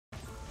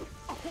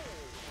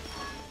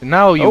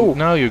Now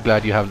you're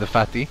glad you have the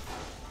fatty.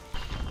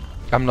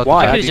 I'm not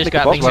Why? the I fatty. could just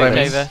That's grappling what I hook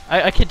mean. over.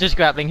 I could just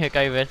grappling hook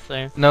over,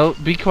 so... No,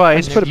 be quiet.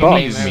 Just put a You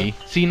box. muted me.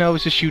 See, now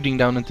it's just shooting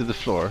down into the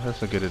floor. That's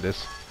how good it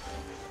is.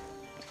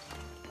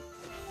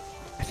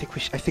 I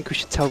think we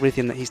should tell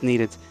Rythian that he's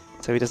needed,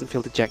 so he doesn't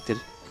feel dejected.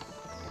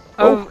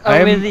 I am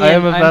Rythian, a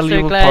I'm so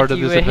valuable glad part of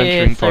you this were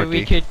here adventuring so we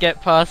party. could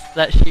get past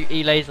that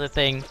shooty laser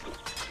thing.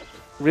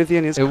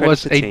 Rythian is It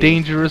was credit a to team.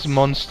 dangerous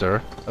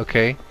monster,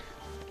 okay?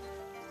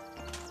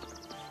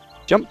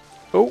 Jump!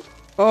 Oh!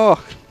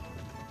 Oh!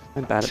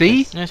 I'm bad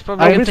See? at this. No, it's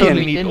probably I a good thing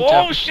totally we need- didn't Oh,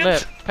 jump. shit!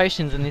 Look,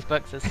 potions in these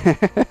boxes.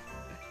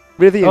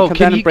 Rythian, Oh, come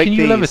down and break can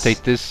you these.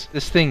 levitate this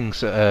things,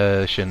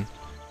 Sjin?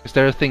 Is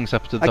there things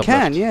up to the I top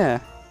can, left? yeah.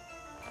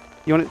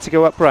 You want it to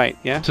go up right,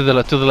 yeah? To the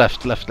left.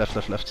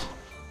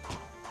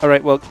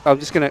 Alright, well, I'm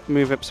just going to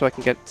move up so I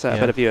can get a Yeah.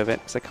 better view of it,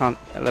 because I can't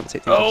levitate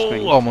things off Oh,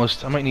 screen.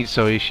 almost. I might need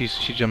Zoey. She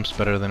jumps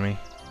better than me.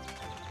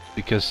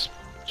 Because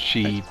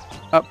she...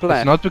 Up left.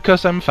 It's not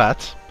because I'm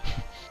fat.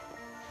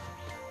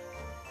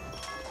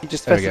 You're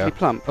just There we festively go.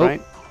 plump, Oh.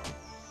 right?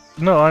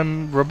 No,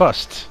 I'm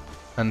robust.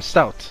 And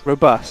stout.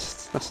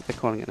 Robust. That's what they're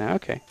calling it now,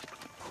 okay.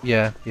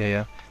 Yeah.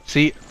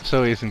 See,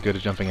 Zoey isn't good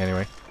at jumping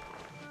anyway.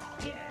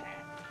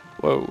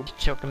 Whoa.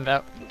 Talking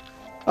about.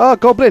 Oh,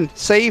 goblin!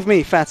 Save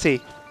me,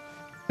 fatty!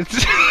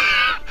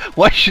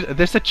 Why should...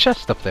 There's a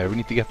chest up there. We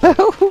need to get that.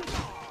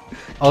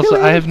 Also,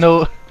 I have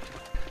no...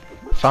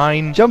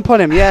 Fine. Jump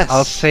on him, yes!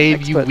 I'll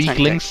save you Expert tactic.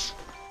 weaklings.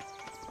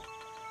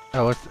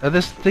 Oh,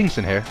 there's things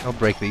in here. I'll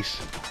break these.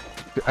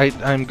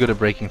 I'm good at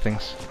breaking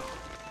things.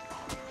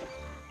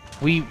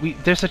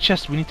 There's a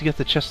chest. We need to get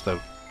the chest though.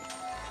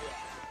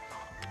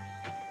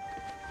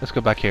 Let's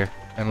go back here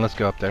and let's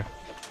go up there.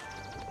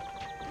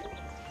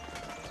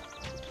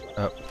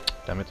 Oh,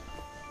 damn it!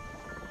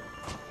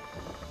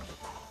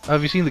 Oh,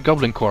 have you seen the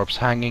goblin corpse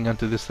hanging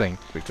onto this thing?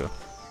 Pretty cool.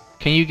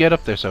 Can you get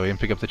up there, Zoey, and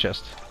pick up the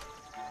chest?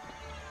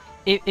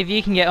 If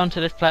you can get onto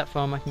this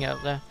platform, I can get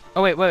up there.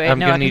 Oh wait, I'm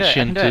no, gonna I can need do it, I Sjin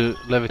can do to it.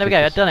 levitate. There we go,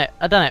 this.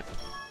 I've done it.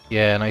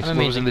 Yeah, nice. I'm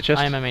What was in the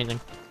chest? I am amazing.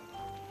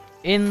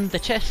 In the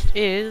chest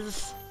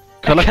is...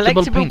 Collectible a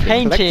collectible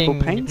painting.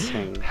 painting. Collectible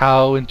painting.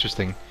 How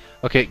interesting.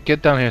 Okay,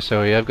 get down here,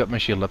 Zoey. I've got my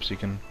shield up so you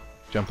can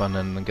jump on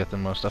and get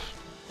them more stuff.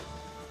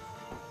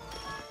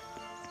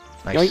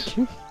 Nice.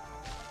 Yoink.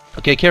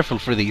 Okay, careful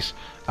for these.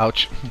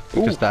 Ouch.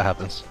 Because Ooh. that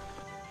happens.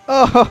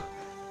 Oh!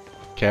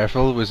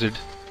 Careful, wizard.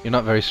 You're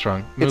not very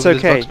strong. Move It's this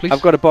okay. box, please.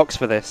 I've got a box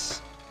for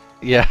this.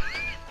 Yeah.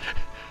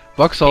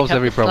 Box solves Pick up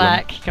every the problem.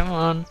 slack, come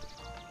on.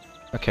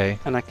 Okay.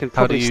 And I can How do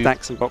probably you...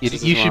 stack some You,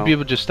 boxes you as should well. be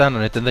able to just stand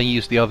on it and then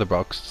use the other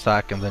box,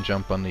 stack, and then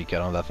jump on and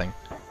get on that thing.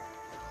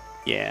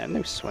 Yeah,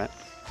 no sweat.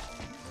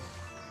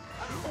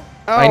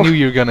 I knew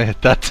you were gonna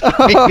hit that.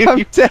 Oh,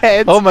 I'm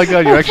dead! Oh my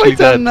god, you're How actually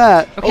have I done dead.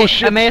 that? Okay, Oh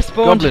shit! I may have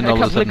spawned Goblin all a of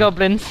a couple of sudden.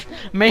 goblins.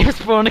 May have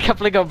spawned a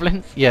couple of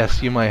goblins.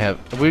 Yes, you might have.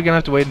 We're gonna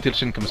have to wait until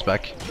Sjin comes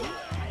back.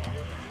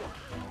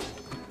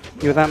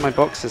 You're without my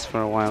boxes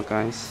for a while,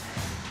 guys.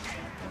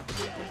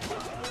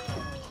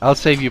 I'll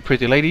save you,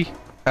 pretty lady.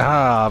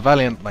 Ah,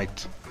 valiant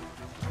knight.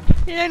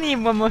 You only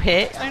need one more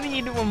hit. I only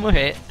need one more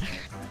hit.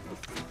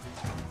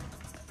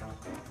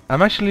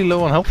 I'm actually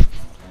low on health.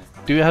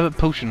 Do you have a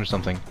potion or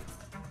something?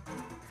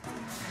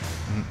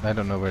 I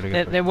don't know where to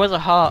get There was a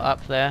heart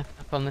up there,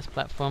 up on this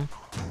platform.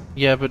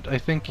 Yeah, but I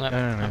think... Look, I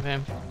don't know. okay.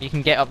 You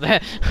can get up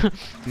there.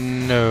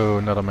 No,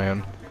 not on my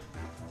own.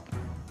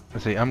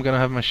 Let's see, I'm gonna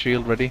have my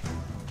shield ready.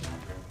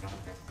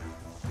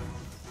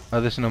 Oh,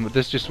 there's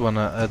just one,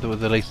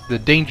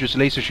 the dangerous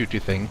laser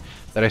shooty thing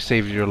that I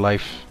saved your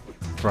life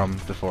from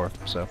before,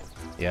 so,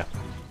 yeah.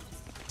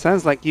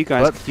 Sounds like you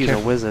guys But could use a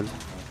careful. wizard.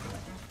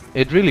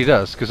 It really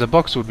does, because a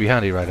box would be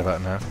handy right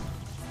about now.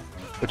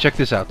 But check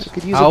this out. We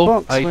could use a Ow,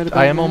 box right I about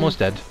am now. almost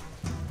dead.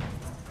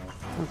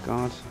 Oh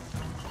god.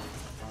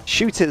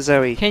 Shoot it,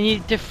 Zoey! Can you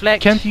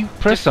deflect? Can't you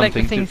press deflect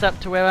something the things to... up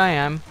to where I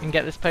am and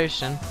get this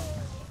potion?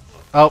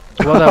 Oh,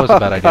 well that was a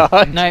bad idea.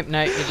 God.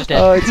 No, you're just dead.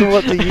 Oh, it's all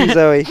up to you,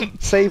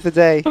 Zoey. Save the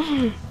day.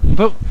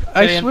 But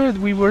I Brilliant. swear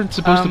we weren't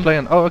supposed to play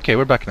on... Oh, okay,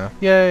 we're back now.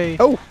 Yay!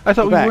 Oh, I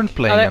thought we're we back. weren't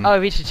playing on... I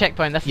reached a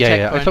checkpoint. That's the Yeah,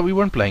 checkpoint. yeah, I thought we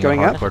weren't playing Going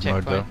on up? That's hardcore the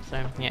mode though.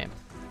 checkpoint, so yeah.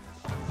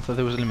 I thought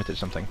there was a limited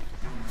something.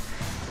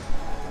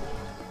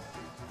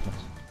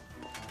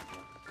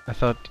 I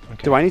thought...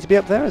 Okay. Do I need to be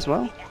up there as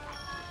well?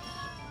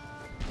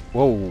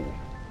 Whoa!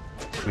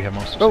 We have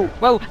monsters. Oh. here.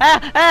 Whoa!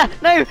 Ah!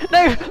 No!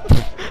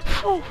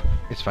 No!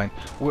 It's fine.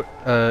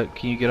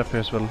 Can you get up here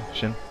as well,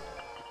 Sjin?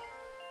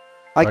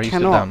 I Are you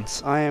still down?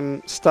 cannot. I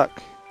am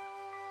stuck.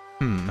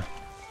 Hmm.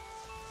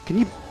 Can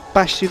you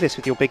bash through this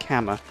with your big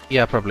hammer?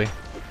 Yeah, probably.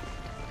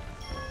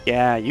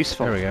 Yeah,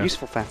 useful. There we go.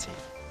 Useful fatty.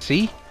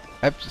 See?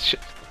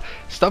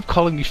 Stop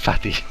calling me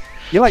fatty.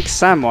 You're like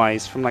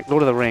Samwise from like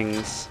Lord of the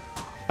Rings.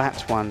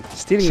 That one.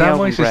 Stealing the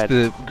elven Samwise is bread.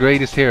 the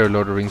greatest hero in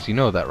Lord of the Rings, you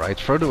know that, right?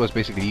 Frodo was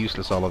basically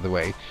useless all of the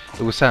way.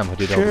 It was Sam who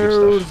did all the Share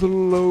good stuff. the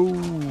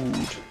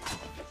load.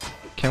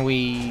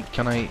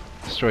 Can I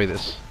destroy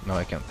this? No,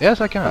 I can't.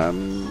 Yes, I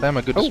can. I'm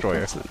a good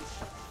destroyer. Excellent.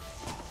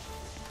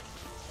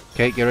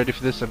 Okay, get ready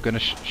for this. I'm gonna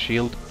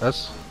shield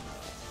us.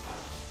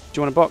 Do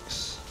you want a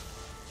box?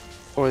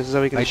 Or is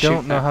Zoe going I to shoot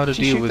don't know that? how to Did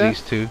she deal shoot with that?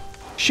 these two.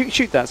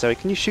 Shoot that, Zoey.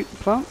 Can you shoot the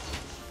plant?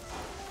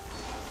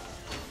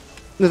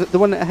 No, the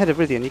one ahead of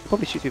Rythian. You can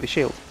probably shoot through the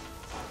shield.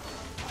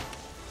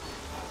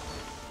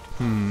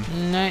 Hmm.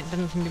 No, it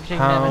doesn't seem to be taking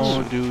How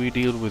damage. do we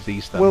deal with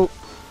these then? Well,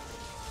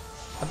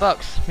 A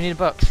box. We need a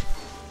box.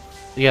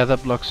 yeah,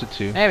 that blocks it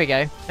too. There we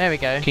go. There we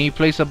go. Can you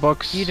place a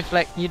box? You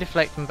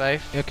deflect them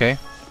both. Okay.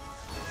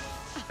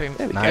 Boom.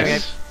 There we There we go.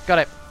 Nice. Got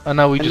it. And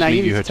now we and just now leave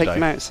you you need here to to take them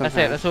die. out somehow.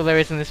 That's it. That's all there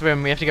is in this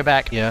room. We have to go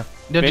back. Yeah.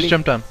 No, Really? just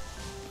jump down.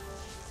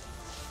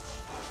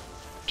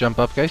 Jump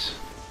up, guys.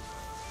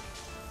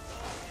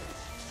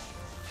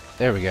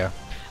 There we go.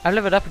 I've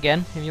leveled up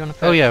again. If you want to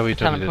put Oh yeah, we a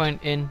totally talent did.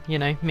 point in, you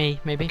know, me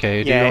maybe.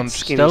 Okay, do Yeah, you want it's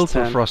Skinny's stealth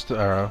or turn. frost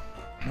arrow?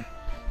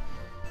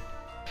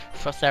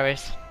 Frost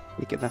arrows.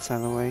 You get that out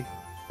of the way.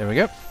 There we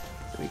go.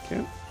 There we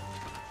go.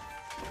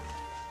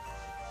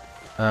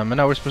 And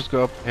now we're supposed to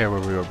go up here where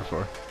we were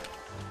before.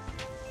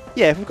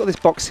 Yeah, if we've got this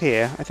box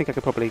here, I think I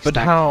could probably But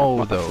stack how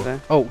them up to though?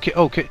 there. Oh,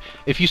 okay.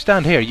 If you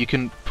stand here, you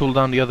can pull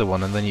down the other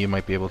one, and then you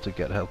might be able to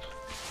get help.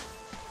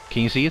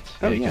 Can you see it?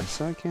 Oh, Yeah, you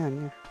yes, I can, yeah.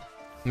 can.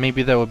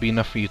 Maybe that would be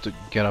enough for you to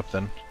get up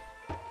then.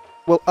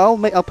 Well, I'll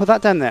put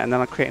that down there, and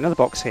then I'll create another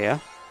box here.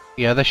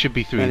 Yeah, that should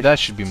be 3. And That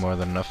should be more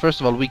than enough. First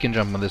of all, we can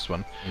jump on this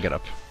one and get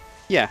up.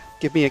 Yeah,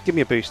 give me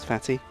a boost,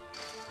 Fatty.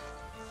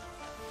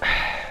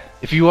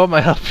 If you want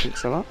my help,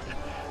 Thanks a lot.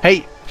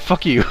 hey,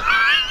 fuck you.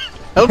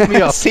 Help me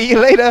up. See you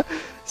later.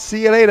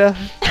 See you later.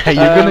 Hey,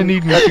 you're gonna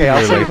need me Okay,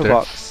 I'll sooner or save a later.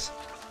 box.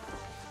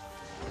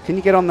 Can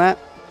you get on that?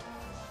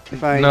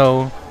 If I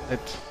No,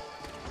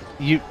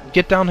 you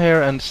get down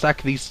here and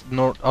stack these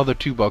other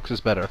 2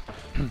 boxes better,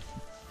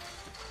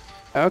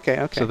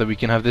 Okay. so that we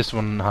can have this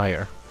one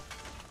higher.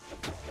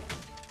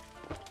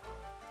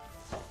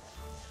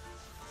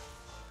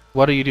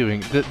 What are you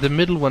doing? The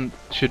middle one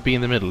should be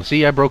in the middle.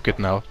 See, I broke it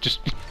now, just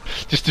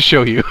to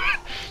show you.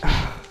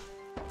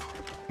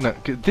 No,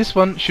 this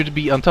one should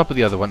be on top of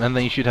the other one, and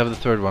then you should have the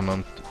third one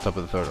on top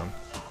of the third one.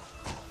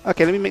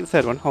 Okay, let me make the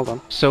third one. Hold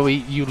on. So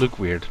you look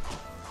weird.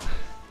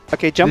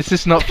 Okay, jump. This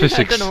is not I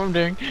physics. don't know what I'm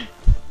doing.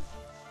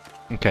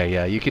 Okay,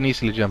 yeah, you can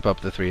easily jump up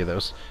the 3 of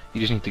those.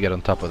 You just need to get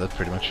on top of it,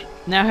 pretty much.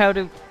 Now how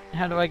do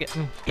I get?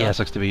 Yeah, it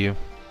sucks to be you.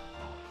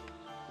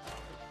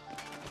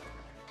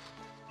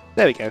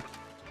 There we go.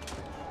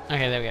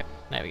 Okay, there we go.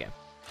 There we go.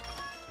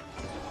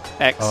 Oh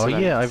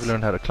Excellent. yeah, I've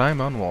learned how to climb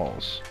on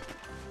walls.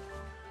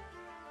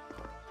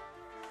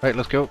 Right,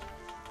 let's go.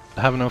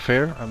 Have no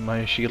fear,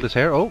 my shield is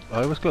here. Oh,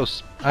 I was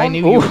close. I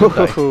knew you would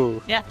die.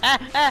 Ooh. Yeah.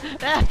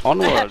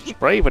 Onwards,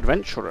 brave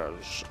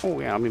adventurers. Oh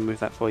yeah, let me move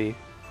that for you.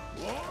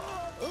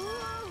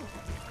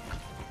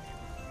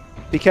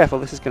 Be careful,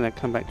 this is going to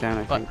come back down,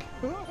 I What?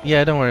 think.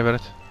 Yeah, don't worry about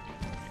it.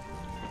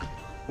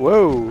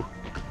 Whoa!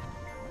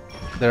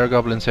 There are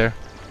goblins here.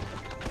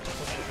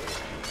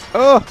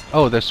 Oh!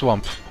 Oh, there's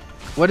swamp.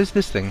 What is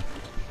this thing?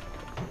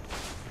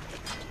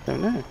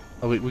 Don't know.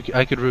 Oh,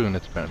 I could ruin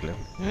it apparently.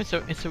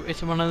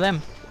 It's one of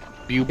them.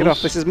 Bubbles? Get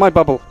off, this is my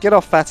bubble. Get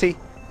off, fatty.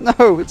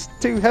 No, it's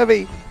too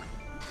heavy.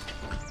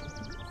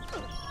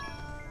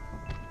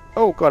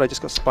 Oh god, I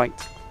just got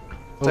spiked. Oh,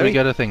 we Sorry?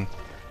 got a thing.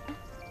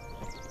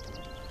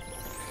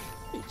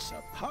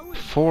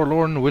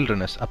 Forlorn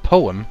Wilderness. A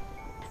poem?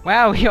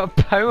 Wow, we got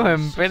a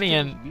poem.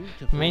 Brilliant.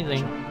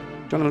 Amazing. Do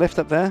you want a lift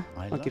up there?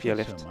 I'll give you a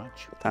lift.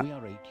 That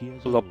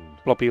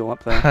globule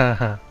up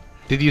there.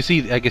 Did you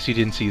see? I guess you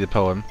didn't see the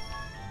poem,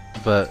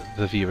 but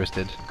the viewers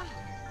did.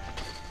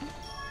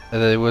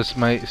 It was,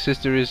 my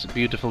sister is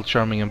beautiful,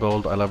 charming and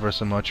bold. I love her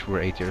so much.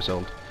 We're 8 years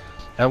old.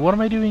 What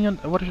am I doing?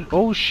 What?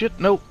 Oh shit!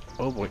 No!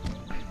 Oh boy.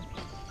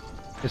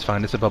 It's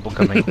fine. It's a bubble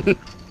coming.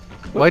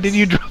 Why did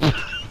you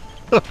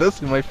drop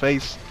this in my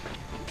face?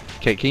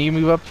 Okay, can you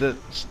move up the?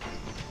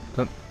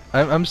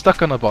 I'm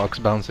stuck on a box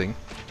bouncing.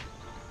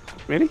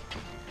 Really?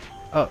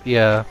 Oh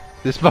yeah,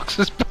 this box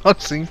is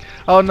bouncing.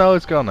 Oh no,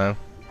 it's gone now.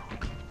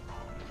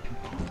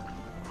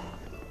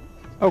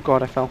 Oh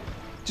god, I fell.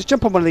 Just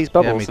jump on one of these Yeah,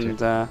 bubbles me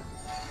too.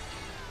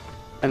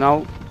 and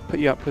I'll put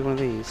you up with one of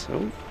these.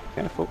 Oh,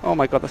 careful. Oh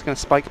my god, that's going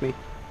to spike me.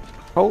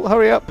 Oh,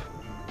 hurry up.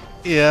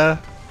 Yeah.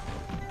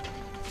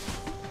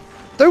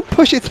 Don't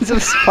push it into the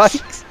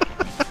spikes.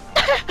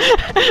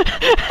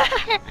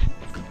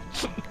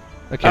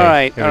 Okay.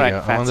 Alright, here we alright,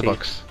 go. I'm on the fatty.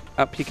 box.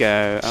 Up you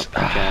go, up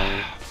you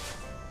go.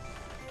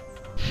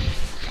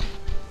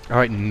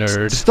 Alright,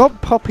 nerd. Stop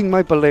popping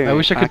my balloon. I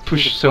wish I could back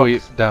push into the Zoey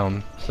box.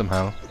 down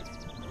somehow.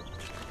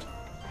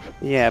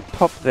 Yeah,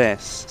 pop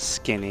this,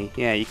 Skinny.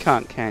 Yeah, you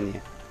can't, can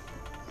you?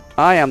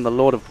 I am the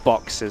Lord of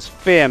Boxes.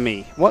 Fear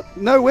me. What?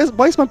 No,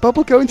 why's my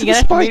bubble going to the You're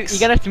spikes?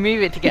 gonna have to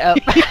move it to get up.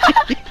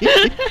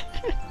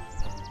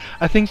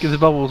 I think the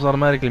bubbles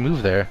automatically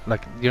move there.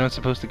 Like, you're not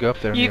supposed to go up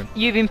there. and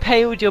You've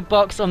impaled your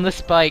box on the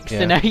spikes, Yeah.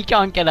 so now you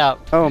can't get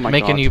up. Oh my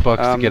Make god. a new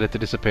box to get it to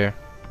disappear.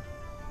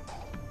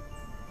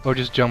 Or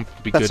just jump,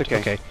 be That's good.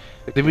 okay.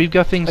 Then we've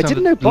got things I on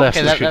didn't the know left,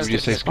 boxes should could we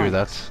just say get screw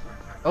spikes. that?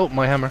 Oh,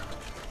 my hammer.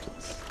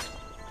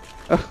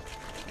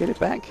 Get it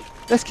back.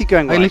 Let's keep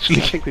going. I right,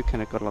 literally- I think we've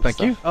kind of got a lot Thank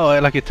of you. stuff. Oh, I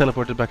like it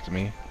teleported back to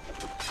me.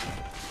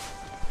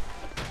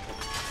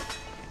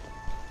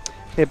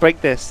 Here,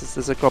 break this.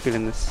 There's a goblin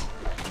in this.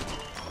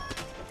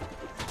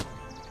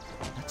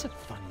 That's a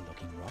funny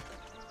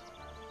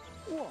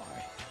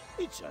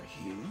It's a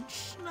huge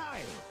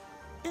snail,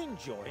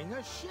 enjoying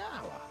a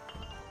shower.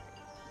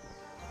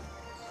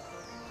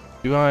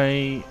 Do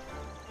I...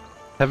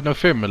 Have no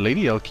fear, my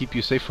lady. I'll keep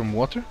you safe from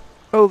water.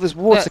 Oh, there's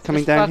water The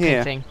coming down sparkling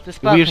here. Thing. The We're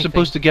sparkling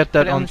supposed thing. to get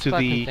that Put it on the onto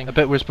sparkling the... thing. I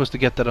bet we're supposed to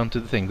get that onto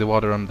the thing, the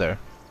water on there.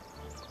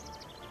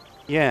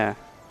 Yeah.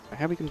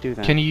 How we can do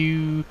that? Can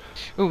you...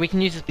 Oh, we can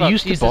use this box.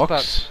 use the this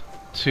box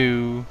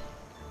to...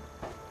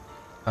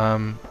 I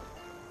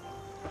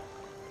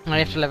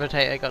have to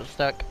levitate. I got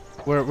stuck.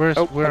 Where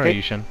Oh, are okay.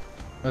 you, Sjin?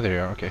 Oh, there you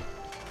are, okay.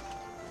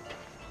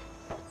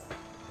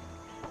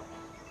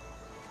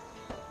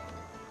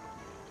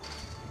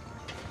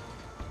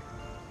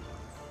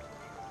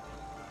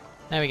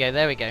 There we go.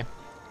 There we go.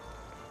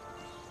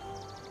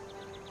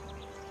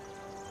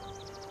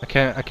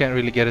 I can't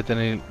really get it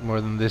any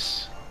more than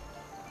this.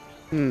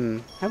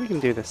 How we can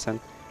do this then?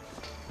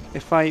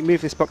 If I move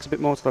this box a bit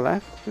more to the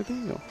left,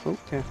 maybe? Or, oh,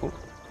 careful.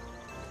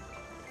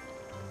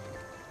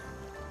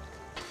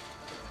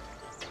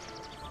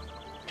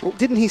 Well,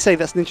 didn't he say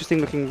that's an interesting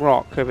looking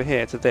rock over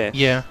here to this?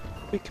 Yeah.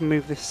 We can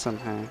move this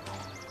somehow.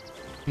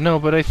 No,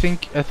 but I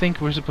think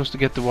we're supposed to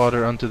get the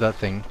water onto that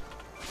thing.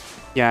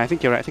 Yeah, I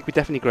think you're right. I think we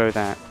definitely grow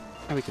that.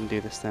 How we can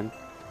do this then?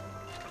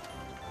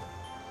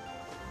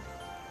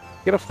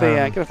 Get off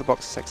the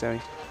box a sec,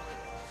 Zoey.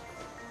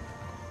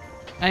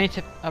 I need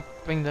to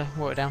bring the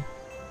water down.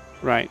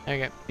 Right. There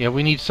we go. Yeah,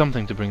 we need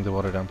something to bring the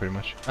water down, pretty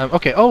much.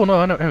 Okay. Oh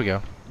no, here we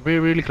go.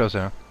 We're really close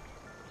now.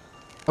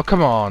 Oh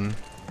come on.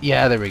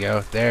 Yeah, there we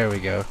go. There we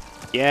go.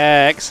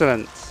 Yeah,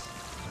 excellent.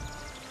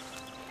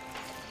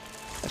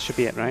 That should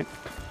be it, right?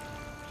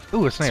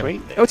 Ooh, a snail.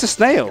 Sweet. Oh, it's a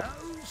snail.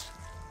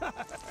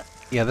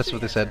 Yeah, that's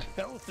what they said.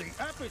 Healthy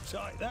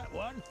appetite, that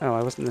one. Oh,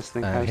 I wasn't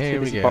listening. I was here too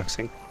we busy go.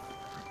 boxing.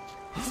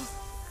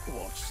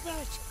 What's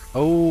that?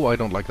 Oh, I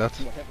don't like that.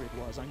 Whatever it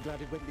was, I'm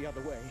glad it went the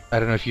other way. I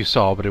don't know if you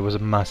saw, but it was a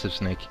massive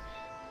snake.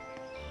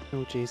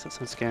 Oh, jeez, that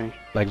sounds scary.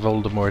 Like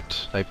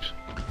Voldemort type.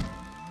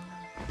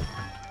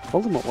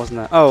 Voldemort wasn't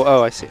that?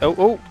 Oh, I see.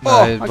 Oh, No,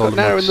 I got an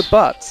arrow in the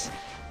Voldemort's- butt.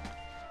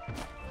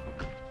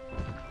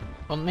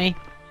 Want me?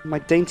 My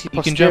dainty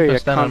You can posterior jump and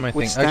stand on can't my thing.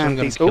 withstand Actually, I'm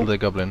gonna these. kill Oh, the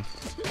goblin.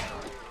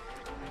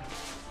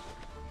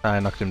 I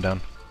knocked him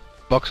down.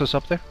 Box us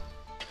up there?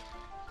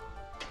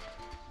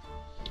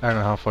 I don't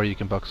know how far you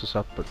can box us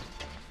up, but...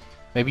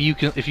 Maybe you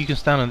can, if you can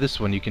stand on this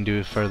one, you can do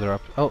it further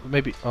up. Oh,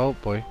 maybe, oh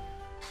boy.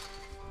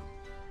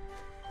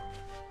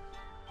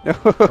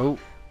 Oh,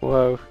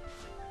 Whoa.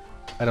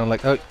 I don't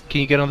like, oh,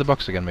 can you get on the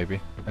box again maybe?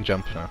 And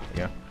jump? No,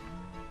 yeah.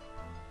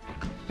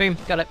 Boom.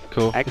 Got it.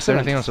 Cool. Is there Excellent.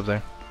 anything else up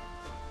there?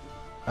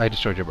 I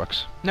destroyed your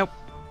box. Nope.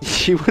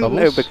 You wouldn't know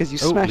Bubbles? because you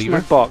Oh, smashed my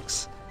lever.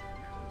 box.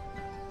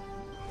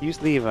 Use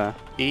lever.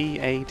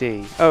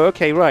 E-A-D. Oh,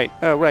 okay, right.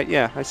 Oh, right,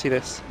 yeah, I see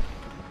this.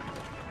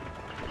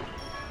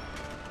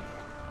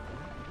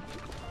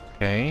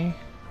 Okay.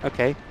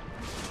 Okay.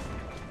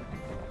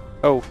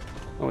 Oh.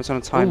 Oh, it's on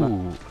a timer.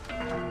 Ooh.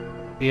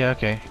 Yeah,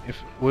 okay. If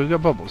we've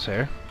got bubbles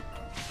here.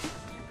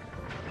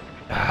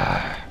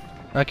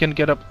 I can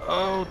get up.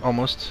 Oh,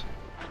 almost.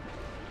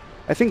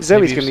 I think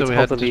Zoe's Maybe if going to need Zoe to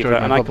hold had the destroyed lever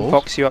my and I can bubbles.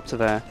 box you up to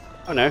there.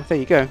 Oh no, there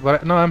you go.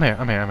 But no, I'm here.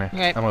 I'm here. I'm here.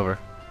 Okay. I'm over.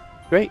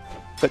 Great.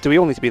 But do we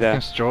all need to be there?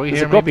 Can Stroy There's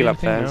here? a globule maybe up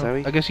there, anything? No?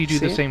 Zoe. I guess you do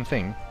See the it? same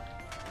thing.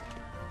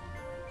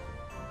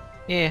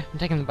 Yeah, I'm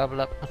taking the bubble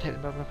up. I'll take the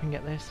bubble up and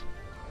get this.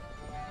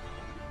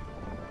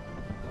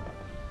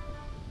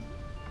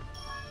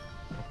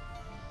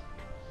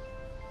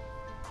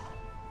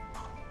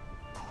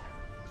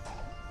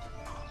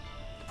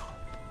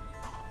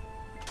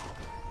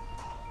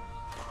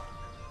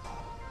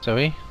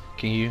 Zoe,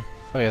 can you?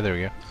 Oh yeah, there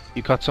we go.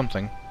 You caught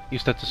something.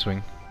 Use that to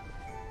swing.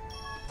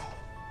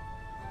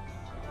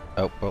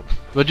 Oh well.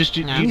 Well, just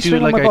do, No. you You do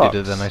swing it on like my I did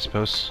it box. then, I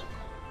suppose.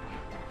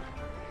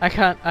 I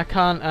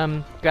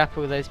can't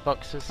grapple those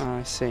boxes. Oh,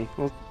 I see.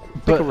 Well,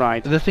 pick But a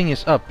ride. the thing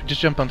is up.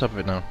 Just jump on top of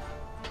it now.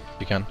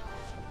 You can.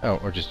 Oh,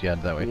 or just yeah,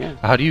 that way. Yeah.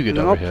 How do you get And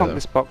then over I'll here plonk though?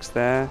 this box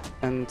there,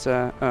 and,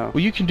 oh, Well,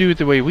 you can do it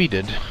the way we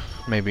did,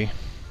 maybe.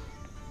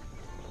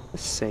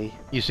 let's see.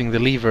 Using the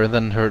lever, and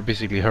then her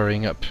basically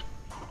hurrying up.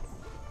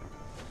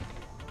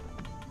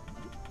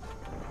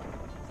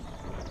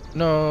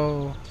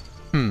 No.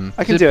 I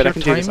Is can do it, I pure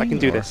can do this, I timing, can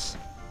do or- this.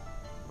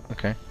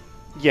 Okay.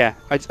 Yeah,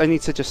 I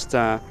need to just,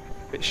 a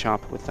bit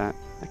sharper with that.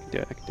 I can do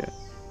it, I can do it.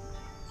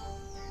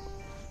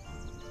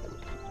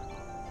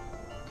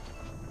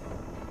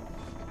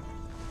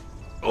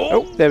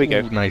 Oh, there we go.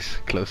 Ooh, nice,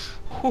 close.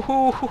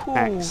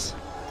 Axe.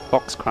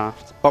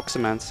 Boxcraft.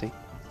 Boxomancy.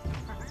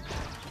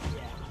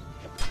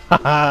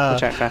 Haha!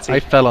 Watch out, fatty. I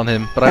fell on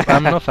him, but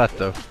I'm not fat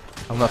though.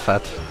 I'm not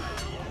fat.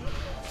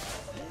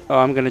 Oh,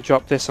 I'm gonna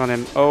drop this on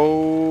him.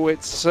 Oh,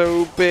 it's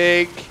so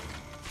big.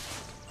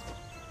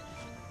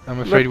 I'm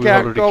afraid Look we've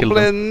out, already killed him.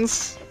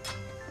 goblins.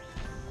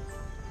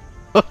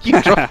 Oh,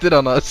 you dropped it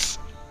on us.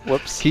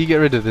 Whoops. Can you get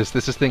rid of this?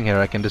 There's this thing here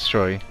I can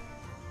destroy.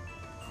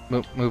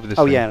 Move this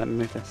Oh thing. yeah, let me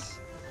move this.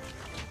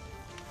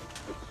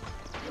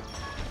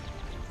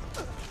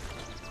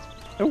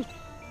 Oh,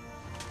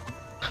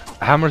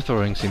 Hammer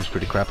throwing seems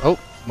pretty crap. Oh,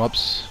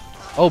 mobs.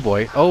 Oh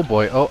boy, oh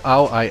boy, oh,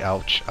 ow,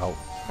 ouch, ow.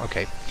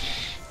 Okay.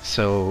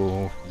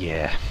 So,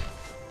 yeah.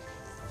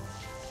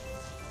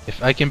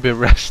 If I can be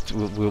rest,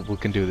 we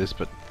can do this.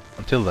 But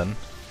until then,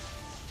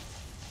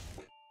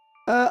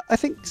 I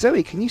think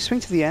Zoe, can you swing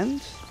to the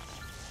end?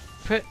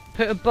 Put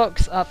a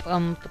box up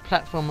on the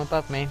platform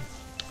above me.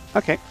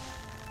 Okay.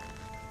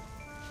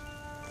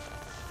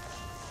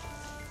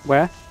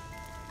 Where?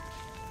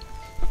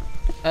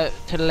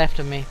 To the left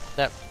of me,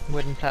 that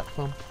wooden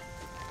platform.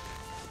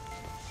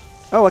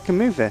 Oh, I can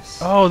move this.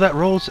 oh, that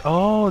rolls.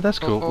 Oh, that's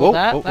cool. Whoa,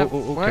 That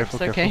whoa, works,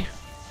 careful, okay. careful.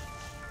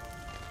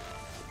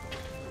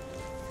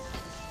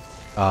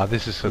 Ah,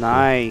 this is so cool.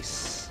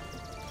 Nice.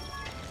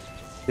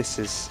 This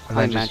is And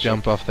high then just magic.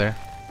 jump off there.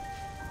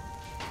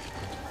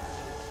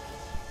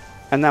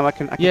 And now I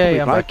can Yay,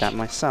 probably I'm ride back. that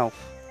myself.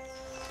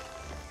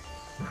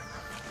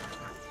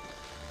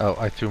 Oh,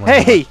 I threw my.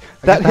 Hey! I That guess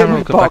the hit hammer my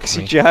will come back box, to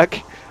you me. jerk!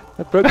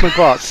 That broke my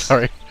box.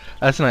 Sorry.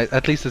 That's nice.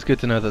 At least it's good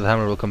to know that the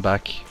hammer will come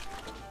back.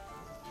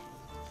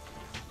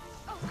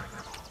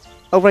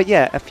 Oh, right,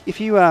 yeah. If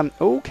you,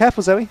 oh,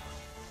 careful, Zoe.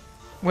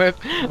 I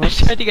Whoops.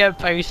 tried to get a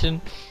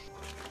potion.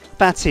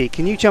 Batty,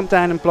 can you jump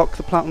down and block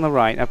the plant on the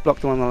right? I've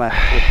blocked the one on the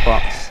left with the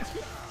box.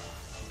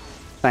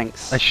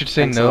 Thanks. I should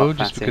say Thanks a no, lot,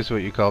 just Batty. because of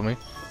what you call me.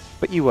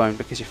 But you won't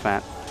because you're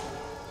fat.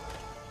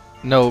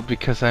 No,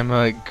 because I'm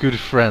a good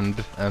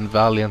friend and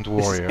valiant This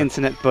is warrior.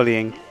 internet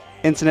bullying.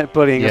 Internet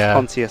bullying Yeah. of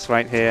Pontius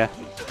right here.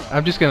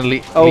 I'm just gonna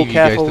Oh, leave you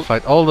guys careful. to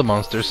fight all the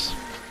monsters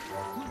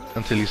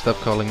until you stop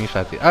calling me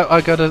fatty. I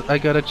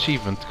got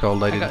achievement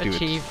called I I didn't got do it.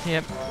 achieved,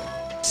 yep.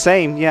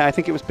 Same, yeah, I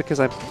think it was because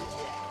I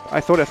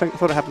thought it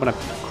happened when I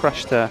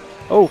crushed her.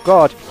 Oh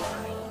god.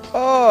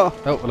 Oh!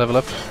 Oh, level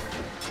up.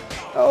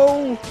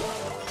 Oh!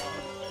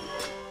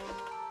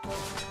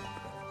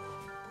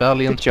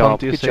 Valiant Good job,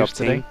 Pontius good job, saves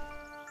today. team.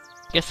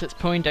 Guess it's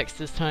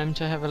Poindexter's time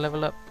to have a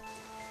level up.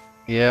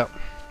 Yeah.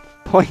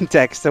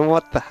 Poindexter,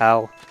 what the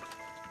hell?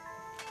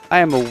 I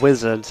am a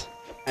wizard.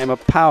 I am a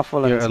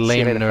powerful You're a and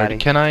lame see you later,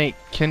 nerd. fatty.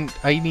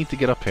 I need to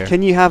get up here.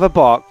 Can you have a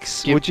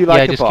box? Would you like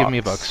yeah, a just box? give me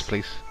a box,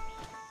 please.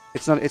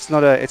 It's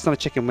not a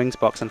chicken wings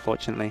box,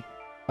 unfortunately.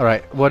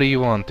 Alright, what do you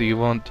want? Do you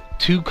want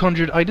 2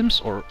 conjured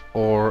items or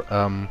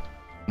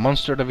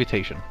monster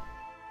levitation?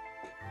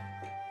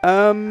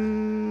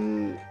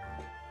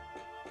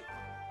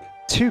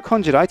 2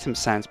 conjured items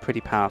sounds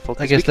pretty powerful. I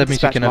 'cause guess we that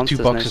means you dispatch can have 2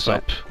 monsters, no boxes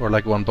sweat. up, or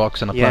like 1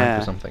 box and a Yeah.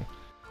 plant or something.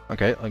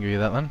 Okay, I'll give you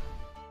that one.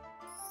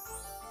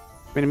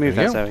 I'm gonna move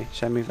There that, you go. Zoe.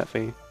 Should I move that for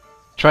you?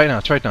 Try it now,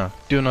 try it now.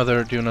 Do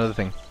another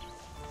thing.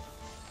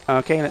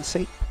 Okay, let's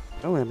see.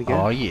 Oh, there we Oh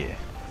go. yeah.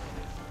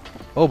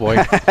 Oh boy.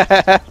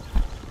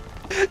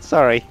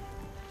 Sorry.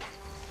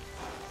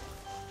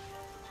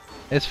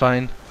 It's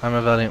fine. I'm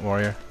a valiant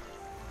warrior.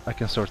 I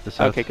can sort this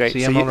out. Okay, great.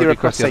 See, So I'm you're already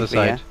across across the other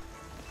safely, side.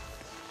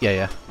 Yeah,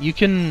 yeah. You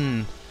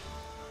can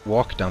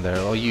walk down there,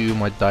 or you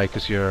might die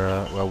because you're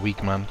a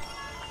weak man.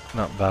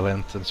 Not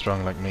valiant and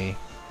strong like me.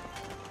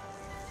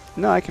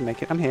 No, I can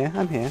make it. I'm here.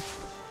 I'm here.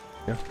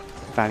 Yeah.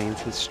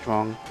 Valiant and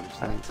strong. Is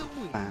Valiant that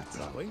and the fat.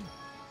 Zoey?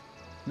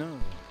 No,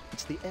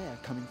 it's the air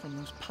coming from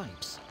those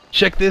pipes.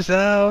 Check this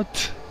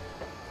out!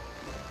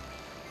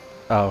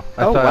 Oh,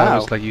 I Oh, thought I wow.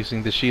 was like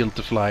using the shield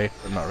to fly,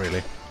 but not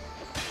really.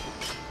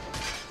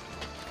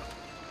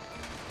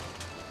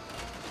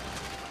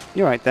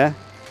 You're right there.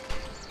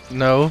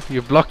 No,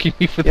 you're blocking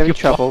me with You're your in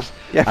trouble. box.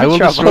 You're I in will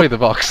trouble. destroy the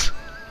box.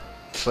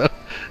 So.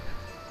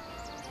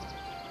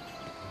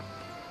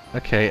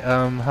 Okay,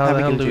 how How the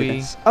we hell gonna do do we?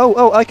 this?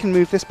 Oh, I can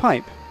move this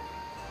pipe.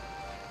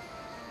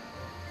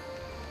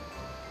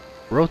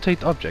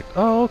 Rotate object.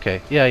 Oh,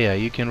 okay. Yeah, yeah,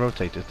 you can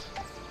rotate it.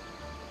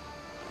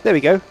 There we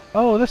go. Do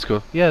Oh, that's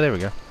cool. Yeah, there we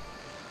go.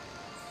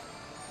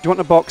 you want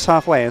the box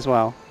halfway as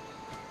well?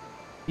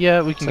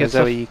 Yeah, we can So get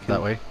Zoe, stuff you that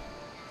can- way.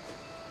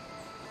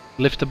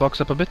 Lift the box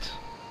up a bit,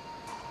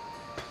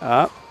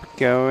 Up,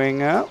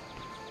 going up,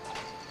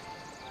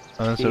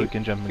 and then so we Keep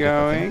can jump and get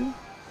back in. going.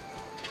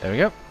 There we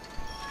go.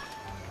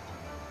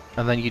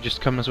 And then you just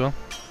come as well.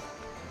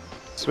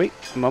 Sweet,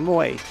 I'm on my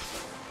way.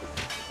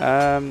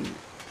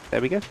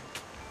 There we go.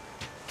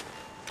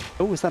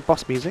 Oh, is that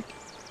boss music?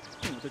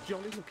 Oh, what a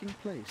jolly looking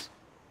place.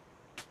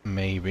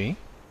 Maybe.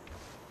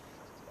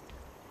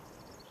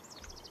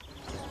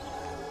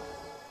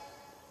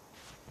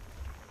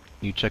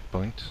 New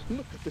checkpoint.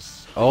 Look at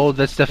this. Oh,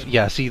 that's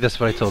yeah. See, that's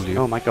what I told you.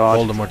 Oh my god.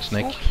 Voldemort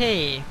snake.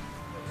 Okay.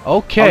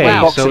 Okay,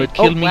 Oh, wow. so it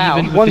killed me wow.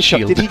 even with One the shot.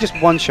 shield. Did he just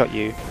one shot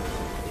you?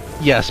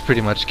 Yes,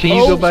 pretty much. Can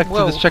you Oh, go back to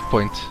whoa. this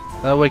checkpoint?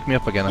 That'll wake me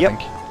up again, Yep. I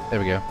think. There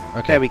we go.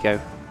 Okay. There we go.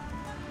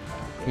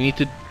 We need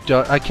to.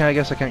 I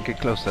guess I can't get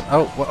close then.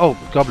 Oh, oh,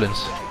 goblins.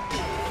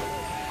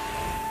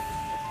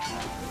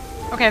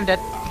 Okay, I'm dead.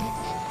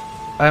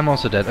 I'm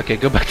also dead. Okay,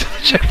 go back to the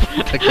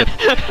checkpoint again.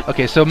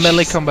 Okay, so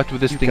melee Jeez, combat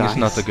with this you thing is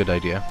not guys. a good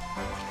idea.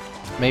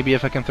 Maybe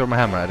if I can throw my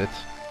hammer at it.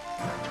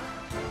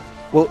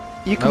 Well,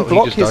 you can No, he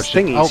block just his dodged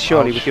it. thingies Oh,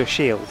 surely ouch. with your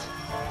shield.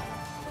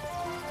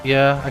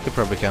 Yeah, I could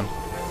probably can.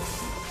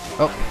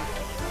 Oh.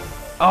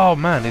 Oh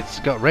man, it's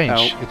got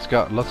range. Oh. It's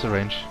got lots of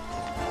range.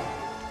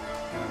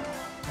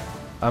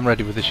 I'm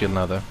ready with the shield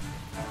now though.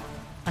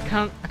 I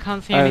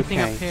can't see anything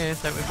up Okay. here,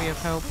 so that would be of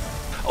help.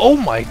 Oh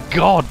my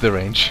god, the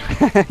range!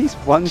 He's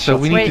one So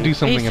shot. we need Wait, to do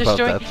something he's about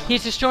destroying, that.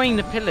 He's destroying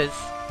the pillars.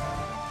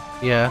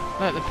 Yeah.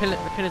 Look, the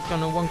pillar's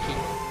gone all wonky.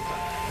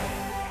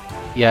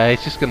 Yeah,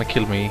 it's just gonna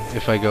kill me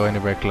if I go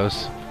anywhere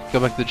close. Go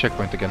back to the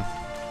checkpoint again.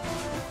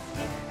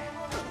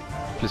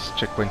 Please,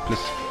 checkpoint, please.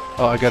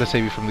 Oh, I gotta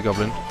save you from the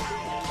goblin.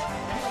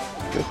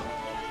 Good.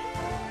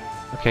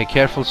 Okay,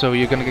 careful, so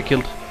you're gonna get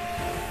killed.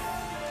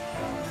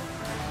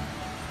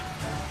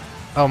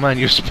 Oh man,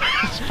 you're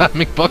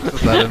spamming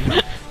boxes at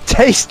him.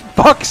 Taste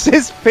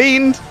boxes,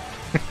 fiend!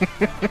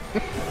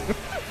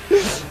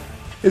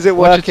 Is it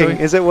Watch it, working? Zoey.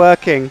 Is it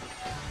working?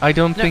 I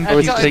don't think I've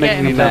he's got to taking get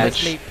him any to go to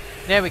damage. sleep.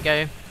 There we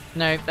go.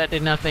 No, that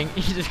did nothing.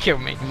 He just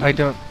killed me. I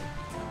don't.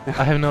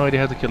 I have no idea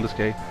how to kill this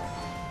guy.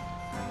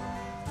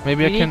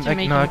 Maybe You I need can. to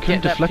make No, I him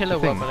couldn't get that deflect pillar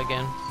the thing. wobble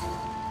again.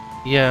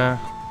 Yeah.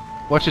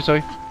 Watch it,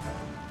 Zoey.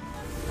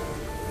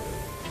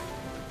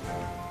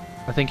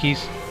 I think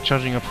he's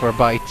charging up for a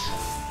bite.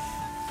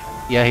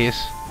 Yeah, he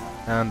is.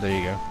 And there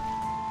you go.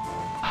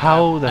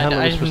 How the hell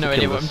are I we have supposed no to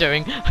idea kill what I'm this?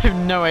 doing. I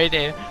have no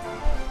idea.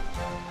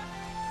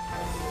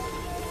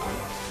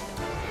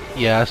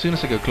 Yeah, as soon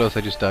as I go close,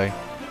 I just die.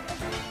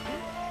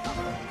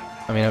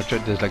 I mean, I've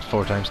tried this like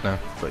 4 times now,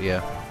 but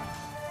yeah.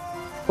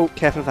 Oh,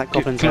 careful of that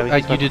goblin, Zoey. He's You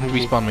right didn't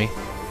behind you. respawn me.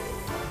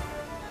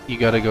 You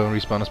gotta go and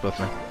respawn us both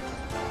now.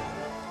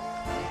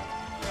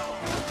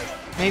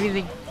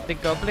 Maybe the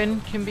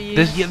goblin can be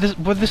used?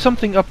 There's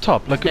something up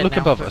top. Like, Dead look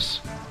now. above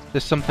us.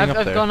 There's something up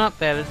I've there. gone up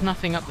there. There's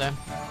nothing up there.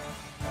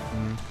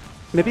 Mm.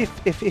 Maybe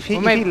if he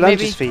Well, maybe-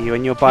 lunges for you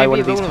and you're by maybe one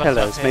of these all of us up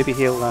pillars, here. maybe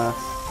he'll.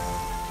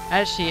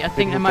 Actually, I think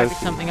we'll there might go be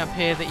for something up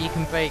here that you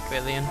can break,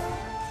 Rythian.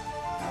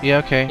 Yeah,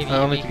 okay. Maybe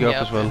I'll you need to can go get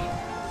up as up well.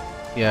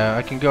 there. Yeah,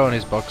 I can go on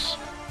his box.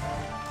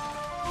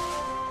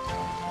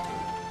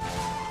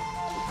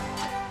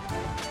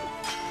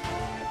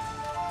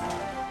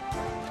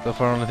 So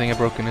far, only thing I've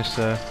broken is.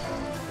 Oh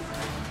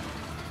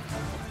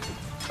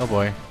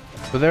boy.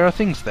 But there are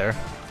things there.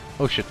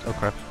 Oh shit, oh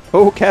crap.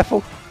 Oh,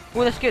 careful!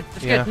 Oh, that's good.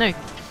 That's Yeah. good. No,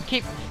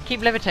 keep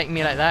levitating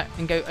me like that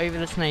and go over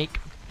the snake.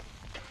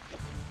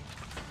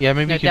 Yeah,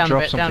 maybe No, you can down a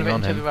drop bit, down a something bit on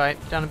and to the him.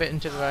 right, down a bit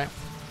and to the right.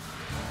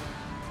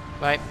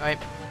 Right.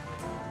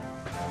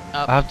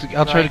 Up. I'll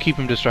try to right. keep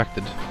him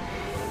distracted.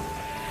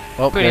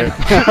 Oh, Brilliant.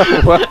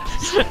 there. What?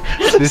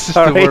 This is the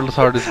Sorry. world's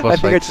hardest boss I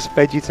think I fight. just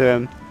fed you to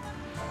him.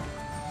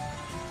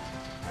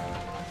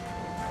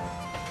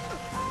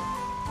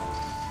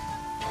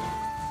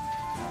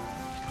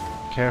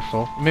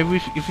 Careful. Maybe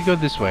if we go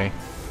this way.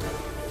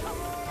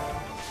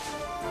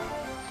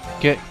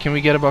 Can we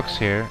get a box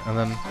here and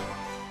then?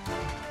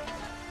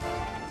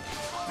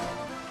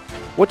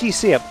 What do you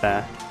see up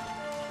there?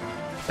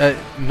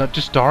 Not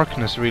just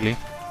darkness, really.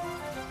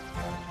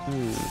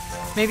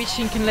 Maybe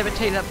Sjin can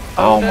levitate up.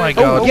 Oh boulder. my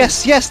god. Oh,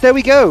 yes, there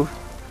we go!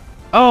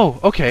 Oh,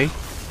 okay.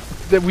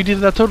 We did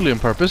that totally on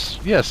purpose.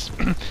 Yes.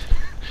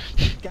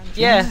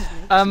 Yeah.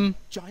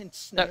 Giant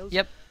snails.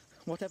 Yep.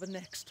 Whatever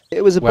next.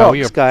 It was a Well,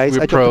 box, guys.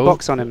 we're I dropped pro. a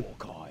box on him.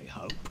 I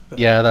hope.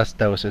 Yeah, that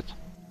was it.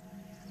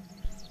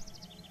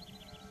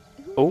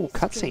 Oh,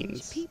 Strange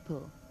cutscenes.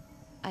 people.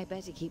 I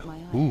better keep my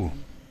eye on Ooh.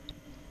 them.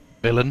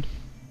 Villain.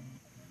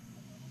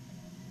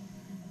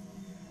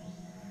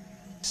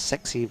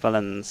 Sexy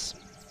villains.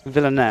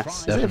 Villainess.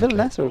 Is it a Definitely.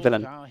 villainess or a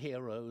villain? Our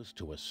heroes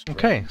to a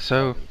Okay,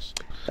 so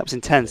That was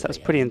intense. That was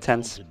pretty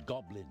intense.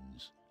 goblin